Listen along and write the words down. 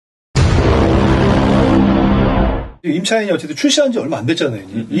임차인이 어쨌든 출시한 지 얼마 안 됐잖아요.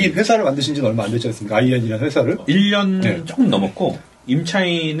 이 회사를 만드신 지는 얼마 안 됐지 않습니까? 아이엔이라는 회사를. 1년 조금 넘었고,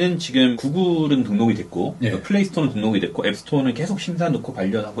 임차인은 지금 구글은 등록이 됐고, 플레이스토어는 등록이 됐고, 앱스토어는 계속 심사 넣고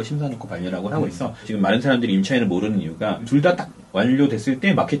반려하고 심사 넣고 반려하고 하고 있어. 지금 많은 사람들이 임차인을 모르는 이유가 둘 다 딱 완료됐을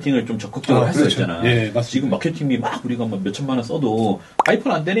때 마케팅을 좀 적극적으로 할 수 있잖아. 지금 마케팅비 막 우리가 뭐 몇천만 원 써도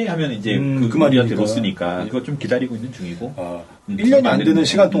아이폰 안 되네 하면 이제 그만이한테 로스니까 이거 좀 기다리고 있는 중이고. 1년이 안 되는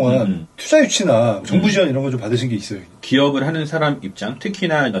시간 동안 투자 유치나 정부 지원 이런 거 좀 받으신 게 있어요? 기업을 하는 사람 입장,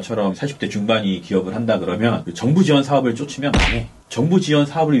 특히나 나처럼 40대 중반이 기업을 한다 그러면 정부 지원 사업을 쫓으면 안 해. 정부 지원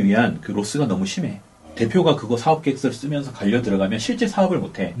사업을 위한 그 로스가 너무 심해. 대표가 그거 사업계획서를 쓰면서 갈려 들어가면 실제 사업을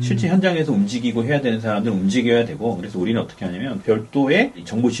못해. 실제 현장에서 움직이고 해야 되는 사람들은 움직여야 되고, 그래서 우리는 어떻게 하냐면 별도의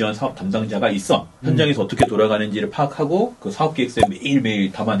정부 지원 사업 담당자가 있어. 현장에서 어떻게 돌아가는지를 파악하고 그 사업계획서에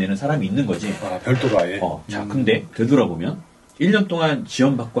매일매일 담아내는 사람이 있는 거지. 별도로 아예? 자, 근데 되돌아보면 1년 동안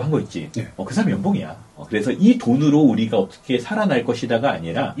지원받고 한 거 있지. 그 사람 연봉이야. 그래서 이 돈으로 우리가 어떻게 살아날 것이다가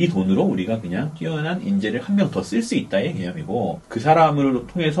아니라 이 돈으로 우리가 그냥 뛰어난 인재를 한 명 더 쓸 수 있다의 개념이고, 그 사람을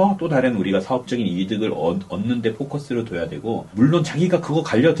통해서 또 다른 우리가 사업적인 이득을 얻는 데 포커스를 둬야 되고, 물론 자기가 그거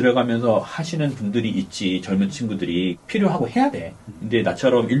갈려 들어가면서 하시는 분들이 있지. 젊은 친구들이 필요하고 해야 돼. 근데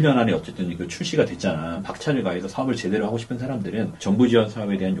나처럼 1년 안에 어쨌든 그 출시가 됐잖아. 박차를 가해서 사업을 제대로 하고 싶은 사람들은 정부 지원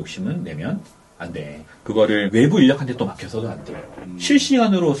사업에 대한 욕심은 내면 안 돼. 그거를 외부 인력한테 또 맡겨서도 안 돼.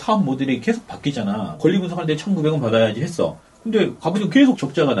 실시간으로 사업 모델이 계속 바뀌잖아. 권리 분석하는데 1,900원 받아야지 했어. 근데 가보니까 계속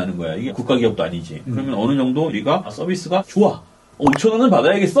적자가 나는 거야. 이게 국가기업도 아니지. 그러면 어느 정도 우리가 서비스가 좋아. 5,000원은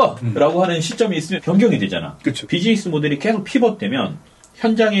받아야겠어. 라고 하는 시점이 있으면 변경이 되잖아. 그쵸. 비즈니스 모델이 계속 피벗되면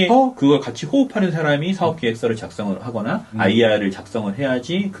현장에서 그걸 같이 호흡하는 사람이 사업계획서를 작성을 하거나 IR을 작성을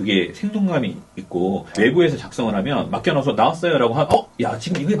해야지 그게 생동감이 있고, 외부에서 작성을 하면 맡겨놔서 나왔어요 라고 하면 야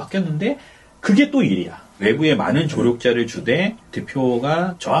지금 이게 바뀌었는데 그게 또 일이야. 외부에 많은 조력자를 주되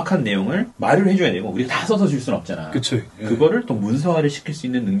대표가 정확한 내용을 말을 해줘야 되고, 우리가 다 써서 줄 수는 없잖아. 그쵸. 그거를 또 문서화를 시킬 수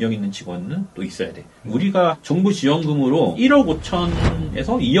있는 능력 있는 직원은 또 있어야 돼. 우리가 정부 지원금으로 1억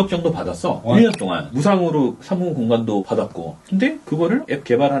 5천에서 2억 정도 받았어. 1년 동안. 무상으로 사무 공간도 받았고. 근데 그거를 앱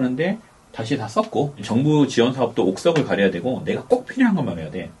개발하는데 다시 다 썼고, 정부 지원 사업도 옥석을 가려야 되고, 내가 꼭 필요한 것만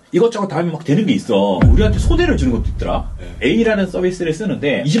해야 돼. 이것저것 다 하면 막 되는 게 있어. 우리한테 소대를 주는 것도 있더라. A라는 서비스를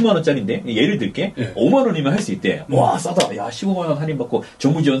쓰는데 20만원짜리인데 예를 들게 5만원이면 할 수 있대. 와 싸다. 야 15만원 할인받고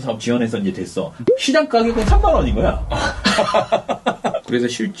정부 지원 사업 지원해서 이제 됐어. 시장 가격은 3만원인 거야. 그래서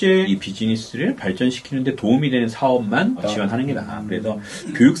실제 이 비즈니스를 발전시키는데 도움이 되는 사업만 지원하는 게 나아. 그래서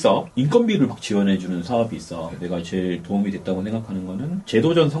교육사업, 인건비를 막 지원해주는 사업이 있어. 내가 제일 도움이 됐다고 생각하는 거는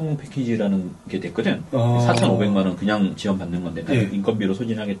제도전 성공 패키지라는 게 됐거든. 4,500만원 그냥 지원받는 건데 인건비로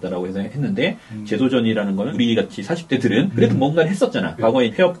소진하겠다라고 해서 했는데, 제도전이라는 거는 우리 같이 40대들은 그래도 뭔가를 했었잖아.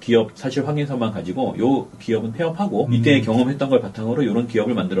 과거에 폐업 기업 사실 확인서만 가지고 요 기업은 폐업하고 이때 경험했던 걸 바탕으로 이런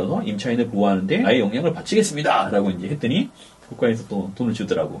기업을 만들어서 임차인을 보호하는데 아예 영향을 바치겠습니다 라고 이제 했더니 국가에서 또 돈을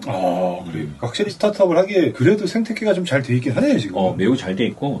주더라고. 그래. 확실히 스타트업을 하기에 그래도 생태계가 좀 잘 돼 있긴 하네요, 지금. 매우 잘 돼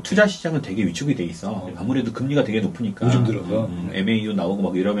있고, 투자 시장은 되게 위축이 돼 있어. 아무래도 금리가 되게 높으니까. 요즘 들어서. MAU 나오고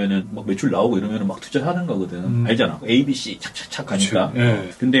막 이러면은, 막 매출 나오고 이러면은 막 투자하는 거거든. 알잖아. ABC 착착착 가니까.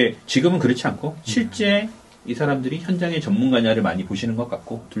 근데 지금은 그렇지 않고, 실제 이 사람들이 현장의 전문가냐를 많이 보시는 것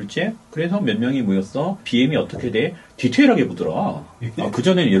같고, 둘째, 그래서 몇 명이 모였어. BM이 어떻게 돼? 디테일하게 보더라.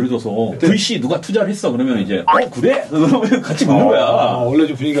 그전에는 예를 들어서 VC 누가 투자를 했어 그러면 이제 그래? 그러면 같이 묻는 거야. 원래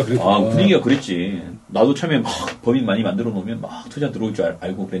좀 분위기가 그랬구나. 분위기가 그랬지. 나도 처음에 막 법인 많이 만들어 놓으면 막 투자 들어올 줄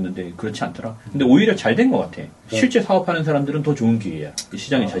알고 그랬는데 그렇지 않더라. 근데 오히려 잘 된 것 같아. 실제 사업하는 사람들은 더 좋은 기회야.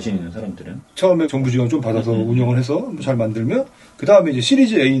 시장에 자신 있는 사람들은. 처음에 정부 지원 좀 받아서 운영을 해서 잘 만들면 그 다음에 이제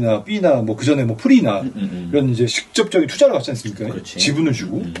시리즈 A나 B나 뭐 그 전에 뭐 프리나 이런 이제 직접적인 투자를 받지 않습니까? 그렇지. 지분을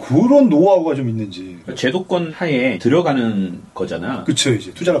주고 그런 노하우가 좀 있는지. 제도권 하에 들어가는 거잖아. 그쵸.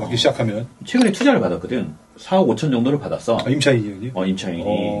 이제 투자를 받기 시작하면. 최근에 투자를 받았거든. 4억 5천 정도를 받았어. 임차인이? 임차인이.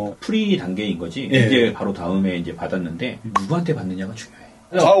 프리 단계인 거지. 이제 바로 다음에 이제 받았는데 누구한테 받느냐가 중요해.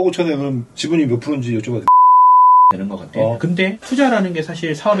 4억 5천에 그럼 지분이 몇 프로인지 여쭤봐도 되는 것 같아. 근데 투자라는 게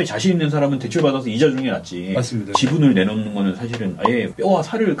사실 사업에 자신 있는 사람은 대출 받아서 이자 주는 게 낫지. 맞습니다. 지분을 내놓는 거는 사실은 아예 뼈와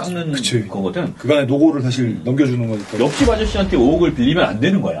살을 깎는 거거든. 그간의 노고를 사실 넘겨주는 거니까. 옆집 아저씨한테 5억을 빌리면 안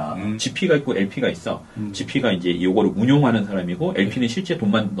되는 거야. GP가 있고 LP가 있어. GP가 이제 요거를 운용하는 사람이고 LP는 실제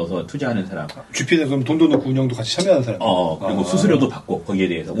돈만 넣어서 투자하는 사람. GP는 그럼 돈도 넣고 운영도 같이 참여하는 사람. 그리고 수수료도 받고 거기에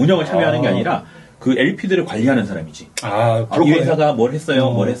대해서 운영을 참여하는 게 아니라 그 LP들을 관리하는 사람이지. 이 회사가 뭘 했어요,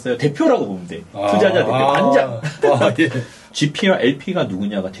 뭘 했어요. 대표라고 보면 돼. 투자자 대표, 반장. GP와 LP가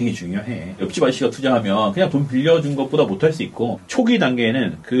누구냐가 되게 중요해. 옆집 아저씨가 투자하면 그냥 돈 빌려준 것보다 못할 수 있고 초기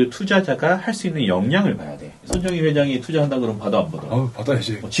단계에는 그 투자자가 할 수 있는 역량을 봐야 돼. 손정희 회장이 투자한다 그러면 받아 안 받아?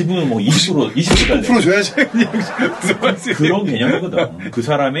 받아야지. 지분은 뭐 20%, 20% 5% 줘야지. 그런 개념이거든. 그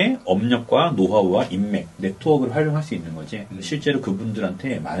사람의 업력과 노하우와 인맥, 네트워크를 활용할 수 있는 거지. 실제로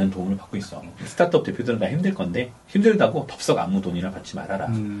그분들한테 많은 도움을 받고 있어. 스타트업 대표들은 다 힘들 건데 힘들다고 덥석 아무 돈이나 받지 말아라.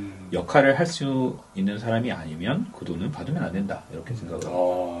 역할을 할 수 있는 사람이 아니면 그 돈은 받으면 안 된다. 이렇게 생각을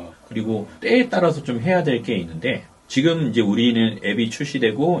하고. 그리고 때에 따라서 좀 해야 될 게 있는데 지금 이제 우리는 앱이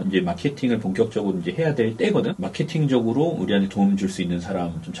출시되고 이제 마케팅을 본격적으로 이제 해야 될 때거든. 마케팅적으로 우리한테 도움 줄 수 있는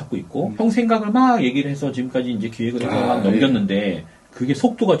사람 좀 찾고 있고 형 생각을 막 얘기를 해서 지금까지 이제 기획을 해서 막 넘겼는데 그게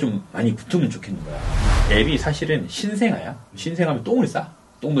속도가 좀 많이 붙으면 좋겠는 거야. 앱이 사실은 신생아야. 신생하면 똥을 싸.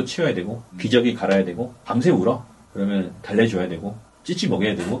 똥도 치워야 되고 기저귀 갈아야 되고 밤새 울어. 그러면 달래줘야 되고 찌찌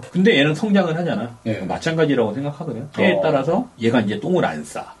먹여야 되고. 근데 얘는 성장을 하잖아. 마찬가지라고 생각하거든. 때에 따라서 얘가 이제 똥을 안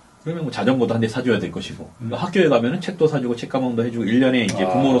싸. 그러면 뭐 자전거도 한 대 사줘야 될 것이고 학교에 가면은 책도 사주고 책가방도 해주고 1년에 이제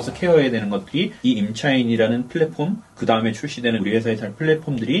부모로서 케어해야 되는 것들이 이 임차인이라는 플랫폼 그 다음에 출시되는 우리 회사에 살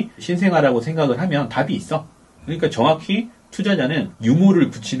플랫폼들이 신생아라고 생각을 하면 답이 있어. 그러니까 정확히 투자자는 유무를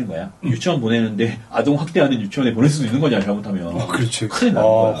붙이는 거야. 유치원 보내는데 아동 학대하는 유치원에 보낼 수도 있는 거냐 잘못하면. 그렇지. 큰일 나는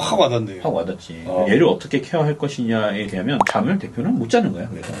거야. 확 와닿네. 확 와닿지. 얘를 어떻게 케어할 것이냐에 대하면 잠을 대표는 못 자는 거야.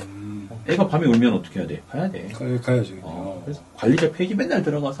 그래서 애가 밤에 울면 어떻게 해야 돼? 가야 돼. 가야지. 그래서 관리자 페이지 맨날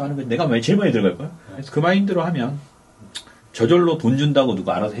들어가서 하는 건 내가 제일 많이 들어갈 거야. 그래서 그 마인드로 하면 저절로 돈 준다고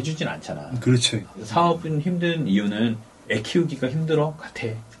누가 알아서 해주진 않잖아. 그렇지. 사업은 힘든 이유는 애 키우기가 힘들어. 같아.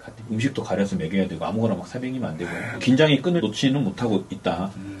 음식도 가려서 먹여야 되고 아무거나 막 사먹이면 안 되고 긴장의 끈을 놓지는 못하고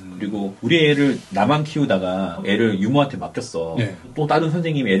있다. 그리고 우리 애를 나만 키우다가 애를 유모한테 맡겼어. 또 다른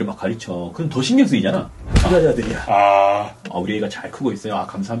선생님이 애를 막 가르쳐. 그럼 더 신경 쓰이잖아. 투자자들이야. 우리 애가 잘 크고 있어요.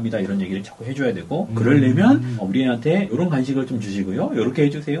 감사합니다. 이런 얘기를 자꾸 해줘야 되고 그러려면 우리 애한테 이런 간식을 좀 주시고요. 이렇게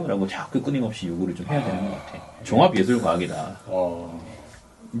해주세요. 라고 자꾸 끊임없이 요구를 좀 해야 되는 것 같아. 종합예술과학이다.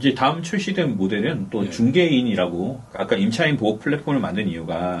 이제 다음 출시된 모델은 또 중개인이라고 아까 임차인 보호 플랫폼을 만든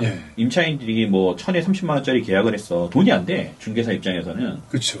이유가 임차인들이 뭐 1,000에 30만 원짜리 계약을 했어. 돈이 안 돼. 중개사 입장에서는.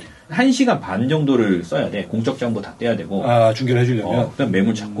 그렇죠. 1시간 반 정도를 써야 돼. 공적 정보 다 떼야 되고. 중개를 해주려면. 그다음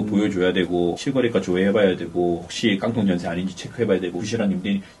매물 자꾸 보여줘야 되고 실거래가 조회해봐야 되고 혹시 깡통 전세 아닌지 체크해봐야 되고 부실한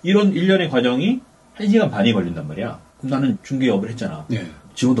임대인 이런 일련의 과정이 1시간 반이 걸린단 말이야. 그럼 나는 중개업을 했잖아.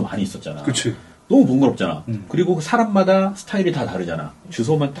 직원도 많이 있었잖아. 그렇지. 너무 번거롭잖아. 그리고 사람마다 스타일이 다 다르잖아.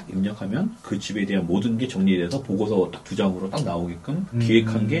 주소만 딱 입력하면 그 집에 대한 모든 게 정리돼서 보고서 딱 2장으로 딱 나오게끔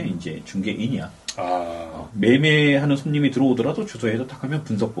기획한 게 이제 중개인이야. 매매하는 손님이 들어오더라도 주소에서 딱 하면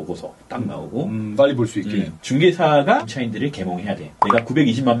분석 보고서 딱 나오고 빨리 볼 수 있게. 중개사가 임차인들을 개몽해야 돼. 내가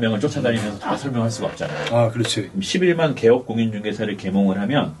 920만 명을 쫓아다니면서 다 설명할 수가 없잖아. 그렇지. 11만 개업 공인중개사를 개몽을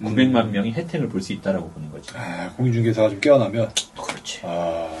하면 900만 명이 혜택을 볼 수 있다라고 보는 거지. 공인중개사가 좀 깨어나면. 그렇지.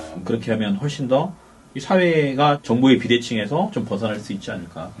 그렇게 하면 훨씬 더 이 사회가 정보의 비대칭에서 좀 벗어날 수 있지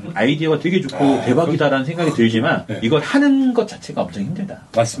않을까. 아이디어가 되게 좋고 대박이다라는 생각이 들지만 이걸 하는 것 자체가 엄청 힘들다.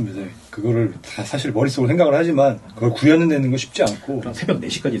 맞습니다. 그거를 다 사실 머릿속으로 생각을 하지만 그걸 구현해내는 건 쉽지 않고. 새벽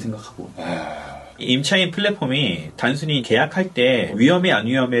 4시까지 생각하고. 임차인 플랫폼이 단순히 계약할 때 위험해 안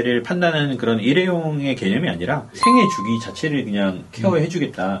위험해를 판단하는 그런 일회용의 개념이 아니라 생애 주기 자체를 그냥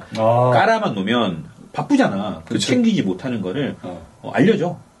케어해주겠다. 깔아만 놓으면 바쁘잖아. 챙기지 못하는 거를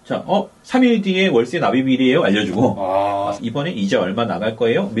알려줘. 자, 3일 뒤에 월세 납입일이에요. 알려주고. 이번에 이자 얼마 나갈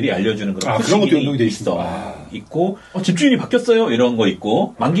거예요. 미리 알려주는 그런 그런 것도 연동이 돼 있어. 있고, 집주인이 바뀌었어요. 이런 거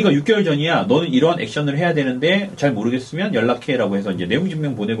있고, 만기가 6개월 전이야. 너는 이런 액션을 해야 되는데 잘 모르겠으면 연락해라고 해서 이제 내용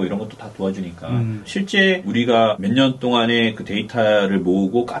증명 보내고 이런 것도 다 도와주니까. 실제 우리가 몇 년 동안의 그 데이터를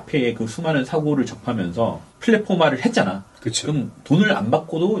모으고 카페에 그 수많은 사고를 접하면서 플랫폼화를 했잖아. 그치. 그럼 돈을 안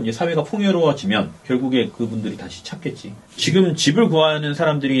받고도 이제 사회가 풍요로워지면 결국에 그분들이 다시 찾겠지. 지금 집을 구하는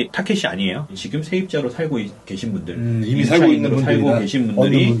사람들이 타켓이 아니에요. 지금 세입자로 살고 계신 분들, 이미 살고 있는 분들이나 살고 계신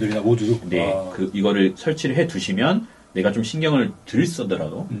분들이 분들이나 모두 이거를 설치를 해 두시면 내가 좀 신경을 덜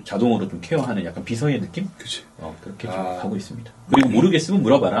쓰더라도 자동으로 좀 케어하는 약간 비서의 느낌? 그치. 그렇게 좀 가고 있습니다. 그리고 모르겠으면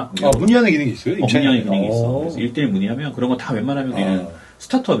물어봐라. 문의하는 기능이 있어요? 문의하는 기능이 있어. 그래서 1:1 문의하면 그런 거 다 웬만하면 우리는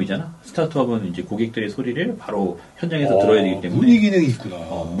스타트업이잖아. 스타트업은 이제 고객들의 소리를 바로 현장에서 들어야 되기 때문에 문의 기능이 있구나.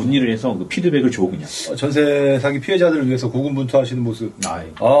 문의를 해서 그 피드백을 줘 그냥. 전세 사기 피해자들을 위해서 고군분투하시는 모습.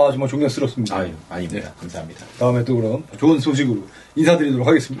 정말 존경스럽습니다. 아닙니다. 감사합니다. 다음에 또 그럼 좋은 소식으로 인사드리도록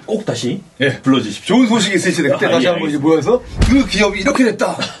하겠습니다. 꼭 다시 불러주십시오. 좋은 소식이 있으실 때 그때 다시 한번 이제 모여서 그 기업이 이렇게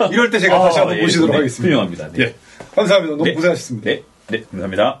됐다. 이럴 때 제가 다시 한번 모시도록 하겠습니다. 훌륭합니다. 감사합니다. 너무 고생하셨습니다. 네,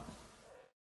 감사합니다.